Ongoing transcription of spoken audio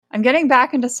I'm getting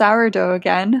back into sourdough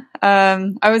again.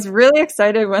 I was really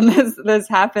excited when this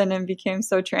happened and became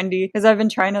so trendy because I've been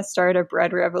trying to start a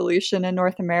bread revolution in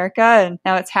North America, and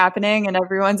now it's happening and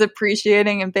everyone's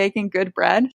appreciating and baking good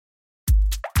bread.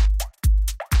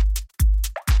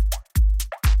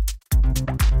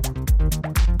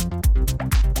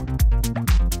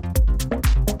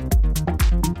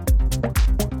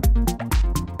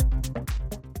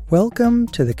 Welcome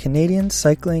to the Canadian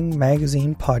Cycling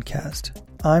Magazine podcast.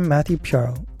 I'm Matthew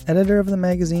Piaro, editor of the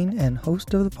magazine and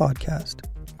host of the podcast.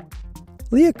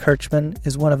 Leah Kirchmann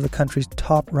is one of the country's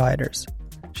top riders.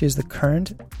 She is the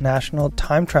current national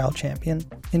time trial champion.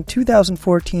 In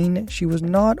 2014, she was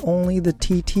not only the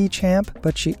TT champ,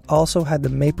 but she also had the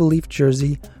Maple Leaf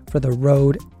jersey for the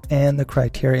road and the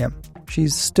criterium.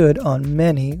 She's stood on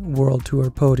many World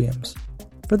Tour podiums.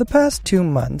 For the past 2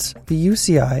 months, the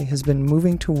UCI has been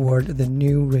moving toward the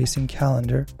new racing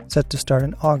calendar set to start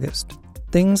in August.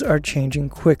 Things are changing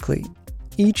quickly.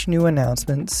 Each new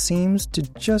announcement seems to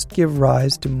just give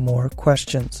rise to more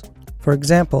questions. For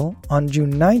example, on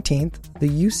June 19th, the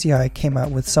UCI came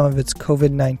out with some of its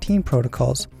COVID-19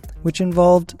 protocols, which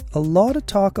involved a lot of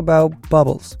talk about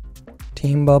bubbles.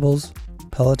 Team bubbles,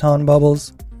 peloton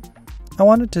bubbles. I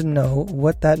wanted to know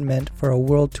what that meant for a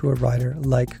World Tour rider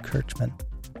like Kirchmann.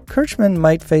 Kirchmann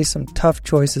might face some tough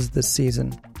choices this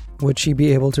season. Would she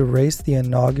be able to race the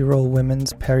inaugural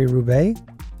women's Paris-Roubaix,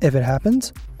 if it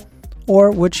happens?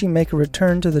 Or would she make a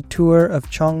return to the Tour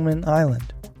of Chongmen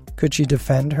Island? Could she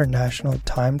defend her national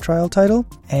time trial title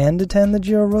and attend the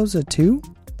Giro Rosa too?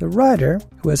 The rider,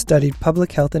 who has studied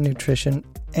public health and nutrition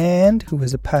and who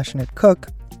is a passionate cook,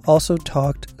 also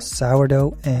talked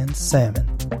sourdough and salmon.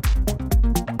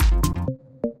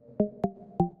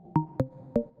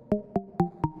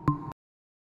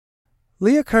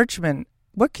 Leah Kirchmann,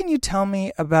 what can you tell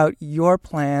me about your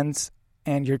plans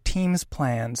and your team's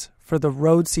plans for the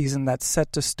road season that's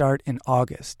set to start in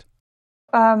August?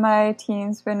 My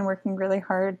team's been working really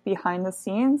hard behind the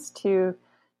scenes to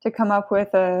come up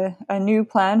with a new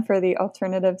plan for the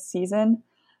alternative season.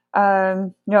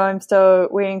 I'm still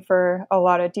waiting for a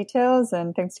lot of details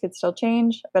and things could still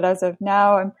change. But as of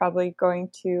now, I'm probably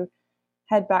going to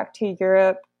head back to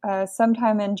Europe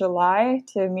sometime in July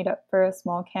to meet up for a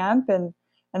small camp, and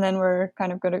then we're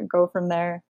kind of going to go from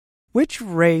there. Which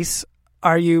race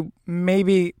are you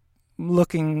maybe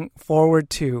looking forward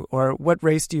to, or what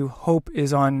race do you hope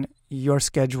is on your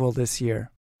schedule this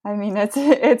year? I mean,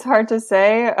 it's hard to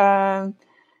say. I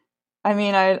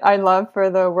love for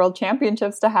the World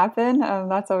Championships to happen.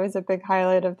 That's always a big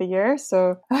highlight of the year.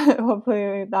 So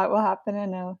hopefully that will happen,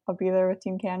 and I'll be there with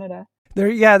Team Canada.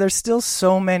 There's still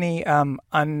so many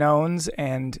unknowns,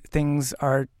 and things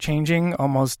are changing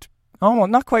almost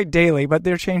not quite daily, but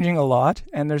they're changing a lot,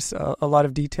 and there's a lot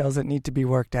of details that need to be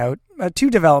worked out. 2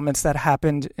 developments that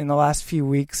happened in the last few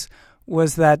weeks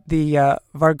was that the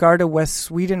Vårgårda West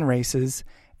Sweden races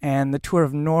and the Tour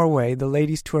of Norway, the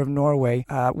Ladies Tour of Norway,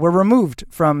 were removed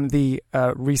from the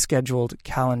rescheduled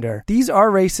calendar. These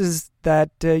are races that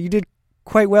you did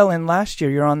quite well in last year.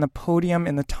 You're on the podium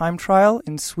in the time trial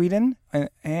in Sweden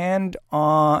and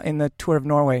in the Tour of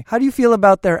Norway. How do you feel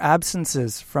about their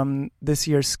absences from this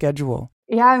year's schedule?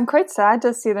 Yeah, I'm quite sad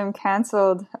to see them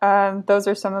canceled. Those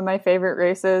are some of my favorite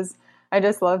races. I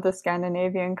just love the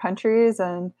Scandinavian countries,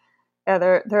 and yeah,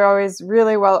 they're always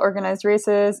really well organized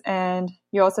races, and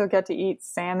you also get to eat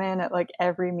salmon at like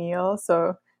every meal.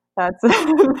 So that's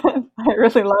I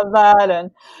really love that,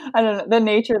 and I don't know, the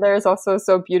nature there is also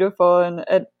so beautiful, and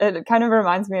it kind of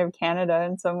reminds me of Canada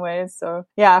in some ways. So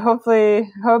yeah, hope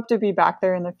to be back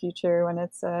there in the future when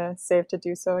it's safe to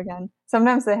do so again.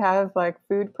 Sometimes they have like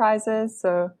food prizes.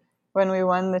 So when we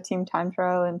won the team time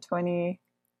trial in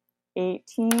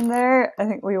 2018 there, I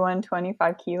think we won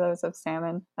 25 kilos of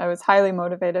salmon. I was highly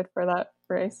motivated for that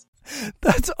race.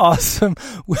 That's awesome.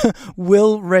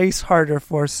 We'll race harder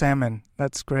for salmon.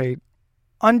 That's great.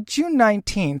 On June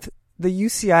 19th, the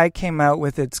UCI came out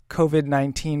with its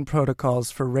COVID-19 protocols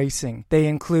for racing. They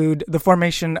include the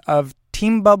formation of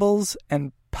team bubbles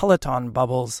and peloton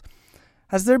bubbles.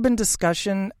 Has there been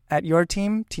discussion at your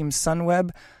team, Team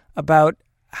Sunweb, about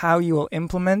how you will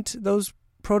implement those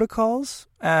protocols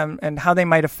and how they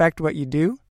might affect what you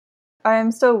do?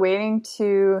 I'm still waiting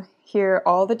to hear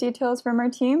all the details from our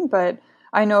team, but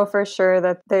I know for sure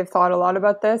that they've thought a lot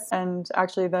about this. And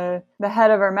actually the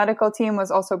head of our medical team was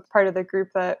also part of the group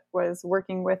that was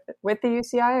working with the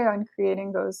UCI on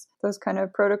creating those kind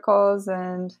of protocols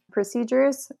and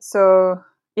procedures. So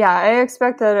yeah, I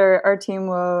expect that our team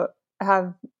will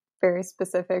have very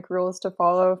specific rules to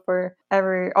follow for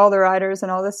all the riders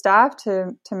and all the staff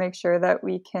to make sure that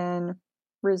we can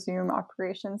resume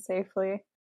operations safely.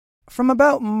 from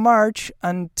about March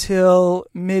until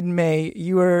mid-May,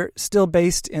 you were still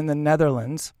based in the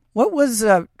Netherlands. What was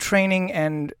training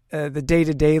and the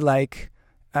day-to-day like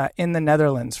in the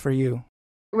Netherlands for you?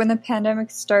 When the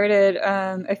pandemic started,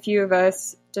 a few of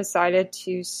us decided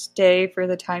to stay for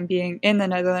the time being in the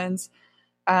Netherlands.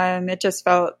 It just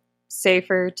felt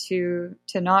safer to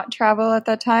not travel at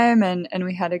that time, and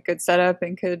we had a good setup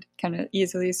and could kind of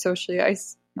easily physically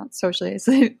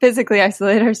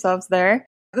isolate ourselves there.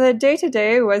 The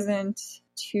day-to-day wasn't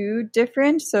too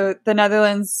different. So the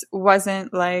Netherlands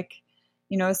wasn't like,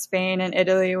 Spain and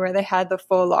Italy where they had the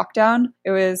full lockdown.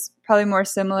 It was probably more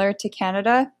similar to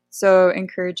Canada. So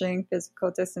encouraging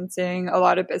physical distancing. A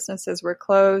lot of businesses were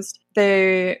closed.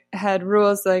 They had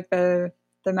rules like the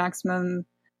maximum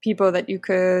people that you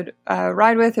could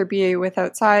ride with or be with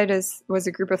outside was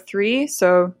a group of 3.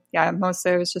 So yeah,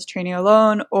 mostly I was just training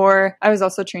alone, or I was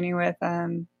also training with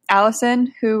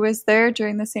Allison, who was there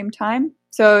during the same time.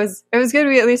 So it was good.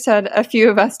 We at least had a few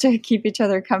of us to keep each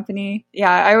other company.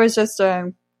 Yeah, I was just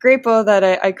grateful that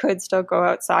I could still go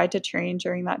outside to train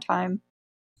during that time.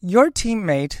 Your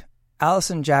teammate,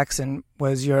 Allison Jackson,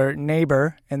 was your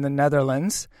neighbor in the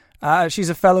Netherlands. She's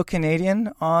a fellow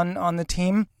Canadian on the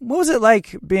team. What was it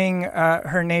like being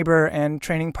her neighbor and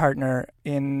training partner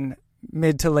in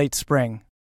mid to late spring?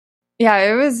 Yeah,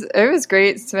 it was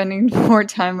great spending more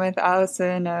time with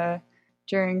Allison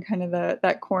during kind of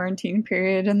that quarantine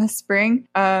period in the spring.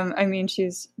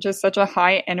 She's just such a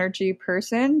high energy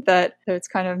person that it's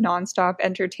kind of nonstop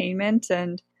entertainment,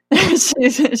 and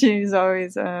she's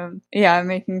always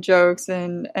making jokes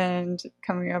and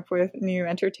coming up with new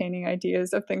entertaining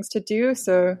ideas of things to do.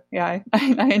 So yeah,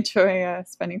 I enjoy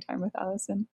spending time with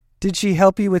Allison. Did she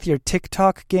help you with your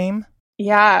TikTok game?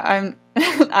 Yeah,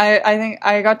 I think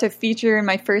I got to feature in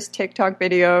my first TikTok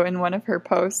video in one of her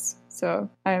posts. So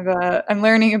I'm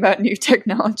learning about new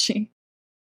technology.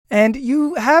 And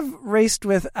you have raced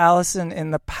with Allison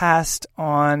in the past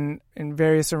in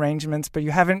various arrangements, but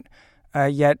you haven't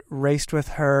yet raced with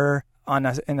her in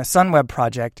a Sunweb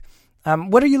project.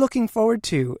 What are you looking forward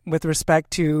to with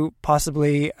respect to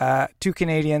possibly 2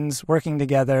 Canadians working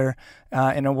together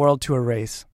in a World Tour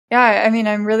race? Yeah,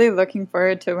 I'm really looking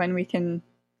forward to when we can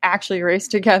actually race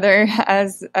together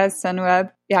as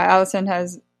Sunweb. Yeah, Allison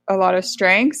has a lot of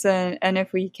strengths, and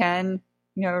if we can,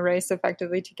 race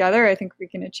effectively together, I think we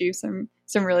can achieve some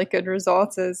really good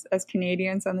results as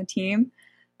Canadians on the team.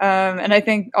 And I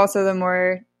think also the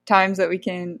more times that we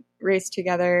can race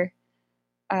together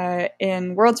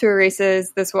in World Tour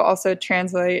races, this will also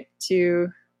translate to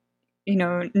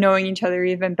knowing each other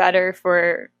even better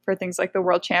for things like the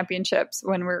World Championships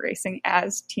when we're racing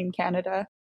as Team Canada.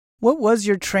 What was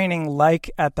your training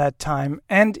like at that time?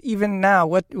 And even now,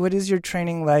 what is your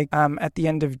training like at the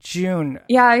end of June?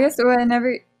 Yeah, I guess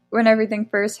when everything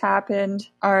first happened,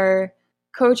 our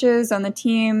coaches on the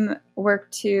team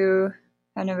worked to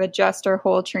kind of adjust our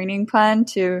whole training plan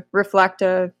to reflect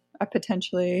a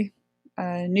potentially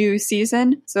new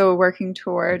season. So working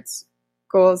towards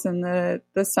goals in the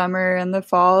summer and the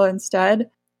fall instead.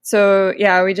 So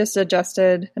yeah, we just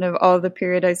adjusted kind of all the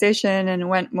periodization and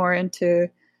went more into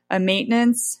a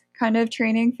maintenance kind of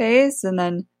training phase. And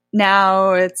then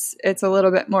now it's a little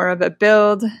bit more of a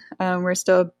build. We're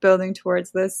still building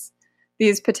towards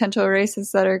these potential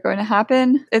races that are going to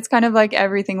happen. It's kind of like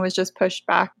everything was just pushed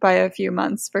back by a few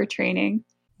months for training.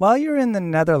 While you're in the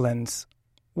Netherlands,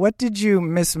 what did you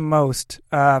miss most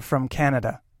from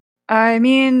Canada?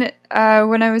 When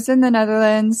I was in the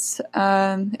Netherlands,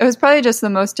 it was probably just the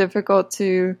most difficult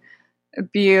to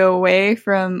be away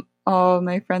from all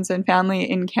my friends and family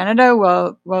in Canada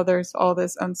while there's all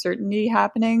this uncertainty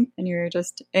happening and you're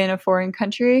just in a foreign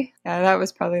country. Yeah, that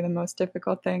was probably the most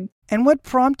difficult thing. And what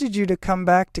prompted you to come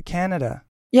back to Canada?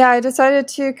 Yeah, I decided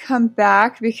to come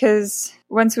back because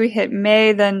once we hit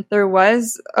May, then there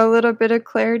was a little bit of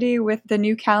clarity with the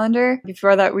new calendar.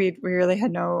 Before that, we really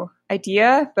had no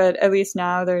idea, but at least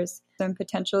now there's some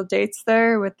potential dates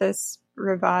there with this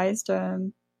revised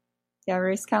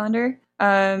race calendar.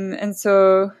 And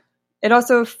so it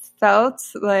also felt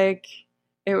like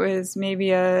it was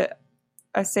maybe a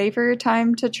safer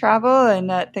time to travel and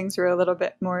that things were a little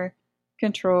bit more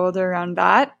controlled around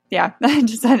that. Yeah, I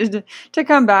decided to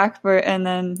come back and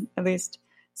then at least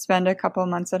spend a couple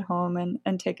months at home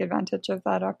and take advantage of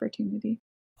that opportunity.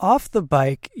 Off the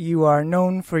bike, you are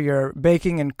known for your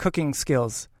baking and cooking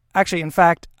skills. Actually, in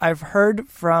fact, I've heard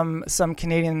from some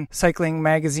Canadian Cycling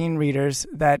Magazine readers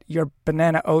that your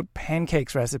banana oat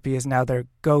pancakes recipe is now their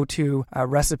go-to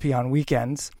recipe on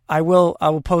weekends. I will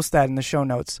post that in the show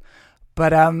notes.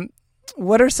 But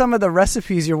What are some of the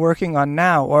recipes you're working on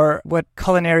now, or what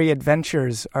culinary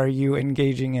adventures are you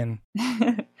engaging in?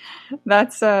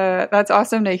 That's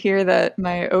awesome to hear that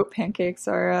my oat pancakes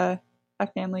are a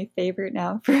family favorite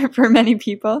now for many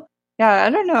people. Yeah, I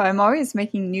don't know. I'm always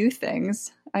making new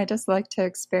things. I just like to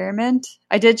experiment.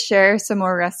 I did share some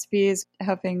more recipes,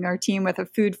 helping our team with a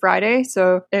Food Friday.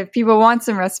 So if people want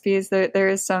some recipes, there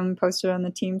is some posted on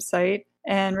the team site.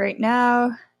 And right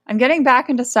now, I'm getting back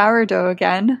into sourdough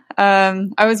again.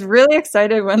 I was really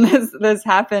excited when this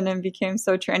happened and became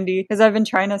so trendy because I've been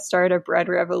trying to start a bread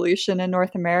revolution in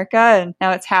North America, and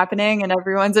now it's happening and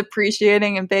everyone's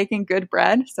appreciating and baking good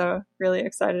bread. So really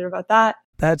excited about that.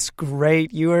 That's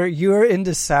great. You were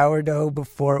into sourdough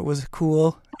before it was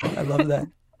cool. I love that.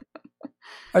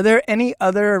 Are there any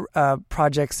other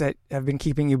projects that have been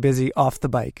keeping you busy off the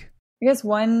bike? I guess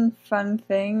one fun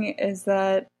thing is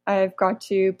that I've got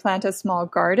to plant a small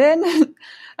garden.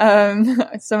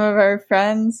 Some of our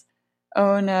friends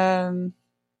own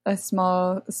a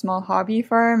small hobby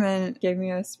farm and gave me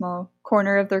a small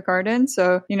corner of their garden.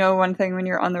 So, one thing when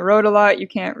you're on the road a lot, you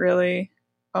can't really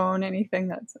own anything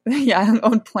that's,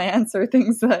 own plants or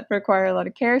things that require a lot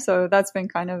of care. So that's been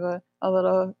kind of a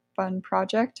little fun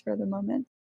project for the moment.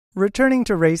 Returning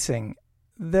to racing,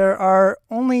 there are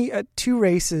only 2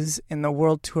 races in the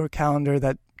World Tour calendar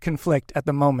that conflict at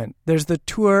the moment. There's the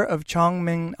Tour of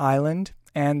Chongming Island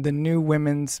and the new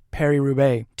women's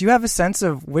Paris-Roubaix. Do you have a sense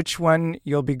of which one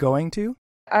you'll be going to?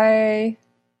 I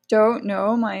don't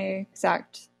know my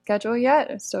exact schedule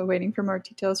yet. I'm still waiting for more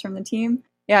details from the team.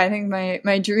 Yeah, I think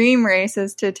my dream race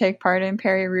is to take part in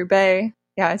Paris-Roubaix.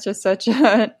 Yeah, it's just such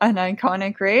an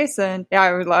iconic race. And yeah,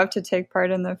 I would love to take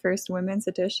part in the first women's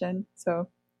edition. So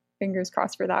fingers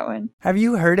crossed for that one. Have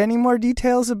you heard any more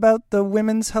details about the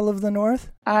Women's Hell of the North?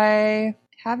 I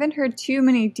haven't heard too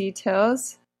many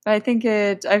details. I think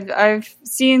I've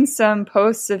seen some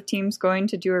posts of teams going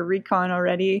to do a recon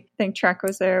already. I think Trek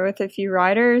was there with a few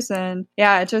riders. And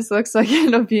yeah, it just looks like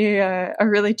it'll be a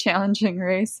really challenging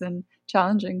race and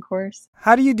challenging course.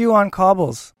 How do you do on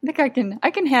cobbles? I think I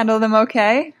can handle them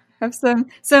okay. I have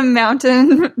some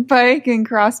mountain bike and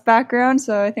cross background,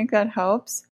 so I think that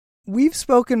helps. We've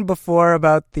spoken before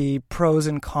about the pros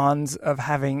and cons of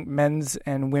having men's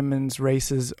and women's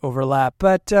races overlap,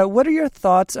 but what are your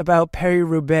thoughts about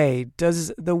Paris-Roubaix?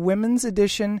 Does the women's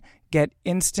edition get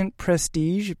instant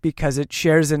prestige because it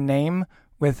shares a name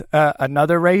with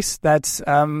another race that's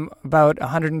about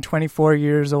 124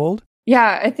 years old?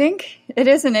 Yeah, I think it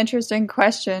is an interesting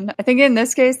question. I think in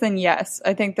this case, then yes.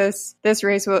 I think this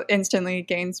race will instantly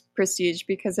gain prestige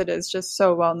because it is just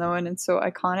so well known and so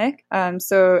iconic.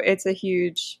 So it's a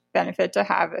huge benefit to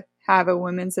have a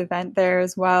women's event there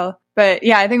as well. But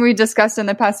yeah, I think we discussed in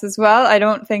the past as well. I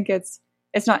don't think it's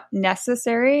not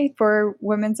necessary for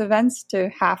women's events to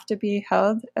have to be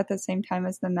held at the same time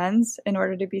as the men's in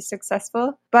order to be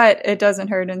successful. But it doesn't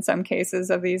hurt in some cases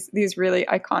of these really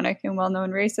iconic and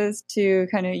well-known races to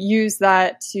kind of use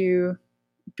that to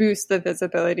boost the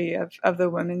visibility of the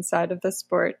women's side of the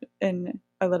sport in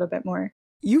a little bit more.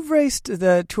 You've raced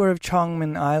the Tour of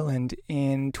Chongming Island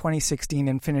in 2016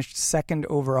 and finished second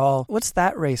overall. What's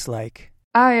that race like?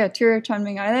 Oh yeah, Tour of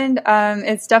Chongming Island.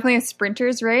 It's definitely a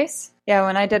sprinter's race. Yeah,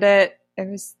 when I did it, it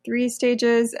was 3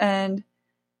 stages, and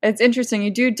it's interesting.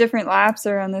 You do different laps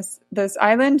around this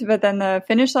island, but then the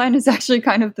finish line is actually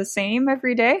kind of the same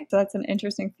every day. So that's an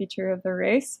interesting feature of the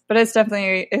race. But it's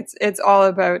definitely it's all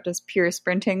about just pure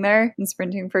sprinting there and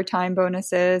sprinting for time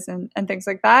bonuses and things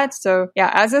like that. So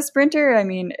yeah, as a sprinter, I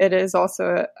mean, it is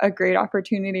also a great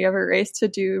opportunity of a race to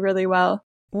do really well.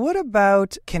 What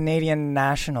about Canadian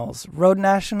Nationals? Road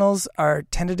Nationals are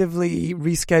tentatively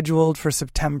rescheduled for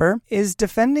September. Is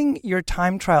defending your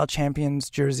time trial champions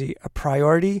jersey a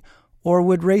priority, or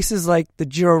would races like the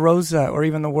Giro Rosa or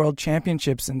even the World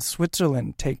Championships in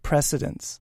Switzerland take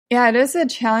precedence? Yeah, it is a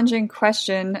challenging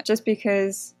question just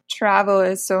because travel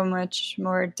is so much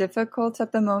more difficult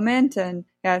at the moment. And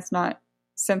yeah, it's not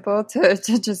simple to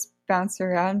just bounce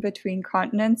around between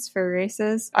continents for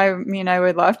races. I mean, I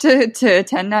would love to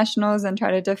attend nationals and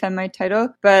try to defend my title,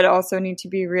 but also need to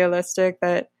be realistic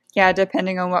that, yeah,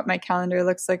 depending on what my calendar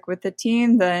looks like with the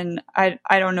team, then I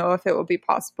don't know if it will be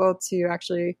possible to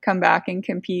actually come back and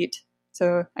compete.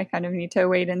 So I kind of need to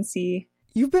wait and see.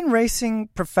 You've been racing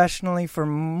professionally for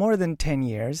more than 10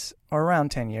 years, or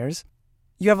around 10 years.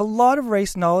 You have a lot of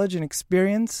race knowledge and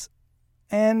experience.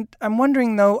 And I'm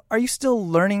wondering, though, are you still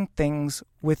learning things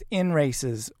within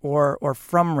races or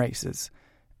from races?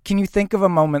 Can you think of a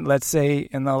moment, let's say,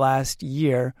 in the last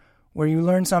year where you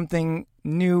learned something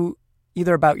new,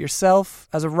 either about yourself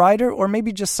as a rider or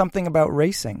maybe just something about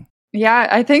racing? Yeah,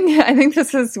 I think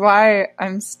this is why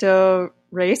I'm still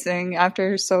racing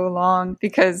after so long,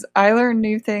 because I learn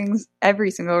new things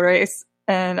every single race,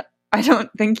 and I don't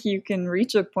think you can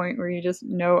reach a point where you just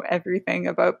know everything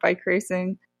about bike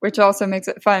racing, which also makes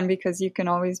it fun because you can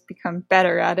always become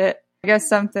better at it. I guess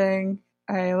something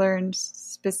I learned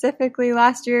specifically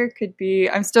last year could be,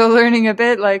 I'm still learning a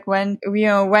bit, like when's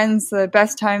the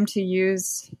best time to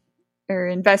use or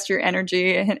invest your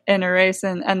energy in a race,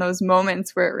 and those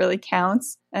moments where it really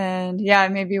counts. And yeah,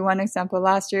 maybe one example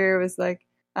last year was like,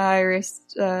 I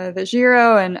raced the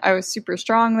Giro and I was super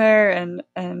strong there and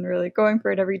really going for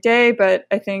it every day. But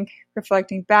I think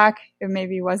reflecting back, it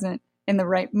maybe wasn't in the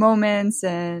right moments,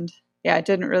 and yeah, it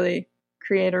didn't really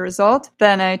create a result.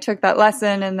 Then I took that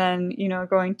lesson, and then,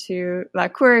 going to La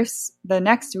Course the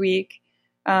next week,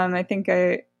 I think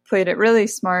I played it really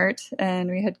smart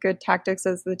and we had good tactics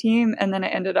as the team, and then I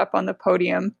ended up on the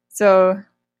podium. So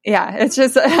yeah, it's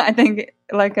just, I think,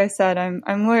 like I said,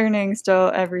 I'm learning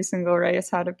still every single race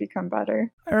how to become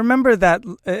better. I remember that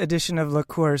edition of La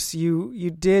Course.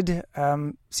 You did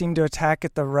seem to attack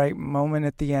at the right moment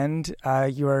at the end.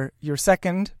 You're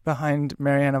second behind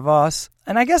Marianne Vos.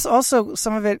 And I guess also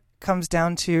some of it comes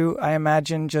down to, I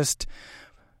imagine, just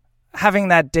having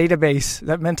that database,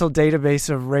 that mental database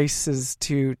of races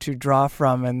to draw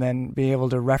from and then be able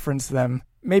to reference them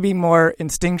maybe more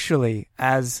instinctually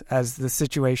as the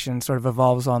situation sort of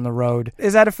evolves on the road.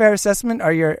 Is that a fair assessment?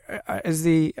 Are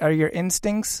your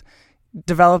instincts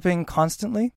developing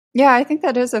constantly? Yeah, I think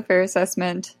that is a fair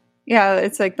assessment. Yeah,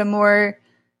 it's like the more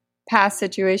past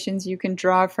situations you can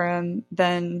draw from,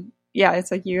 then yeah,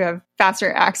 it's like you have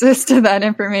faster access to that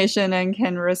information and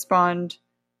can respond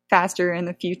faster in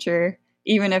the future,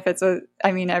 even if it's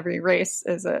every race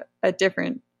is a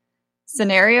different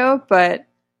scenario, but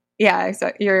yeah,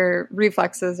 exactly. Your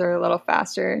reflexes are a little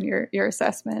faster in your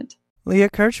assessment. Leah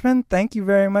Kirchman, thank you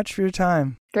very much for your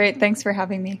time. Great. Thanks for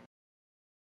having me.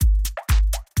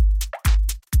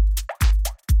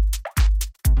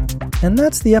 And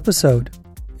that's the episode.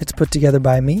 It's put together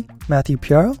by me, Matthew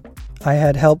Piaro. I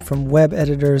had help from web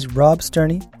editors Rob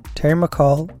Sterney, Terry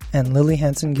McCall, and Lily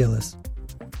Hanson-Gillis.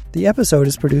 The episode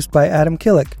is produced by Adam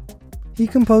Killick. He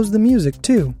composed the music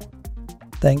too.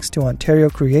 Thanks to Ontario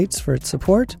Creates for its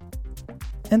support.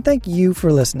 And thank you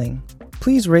for listening.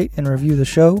 Please rate and review the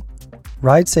show,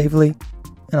 ride safely,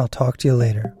 and I'll talk to you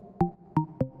later.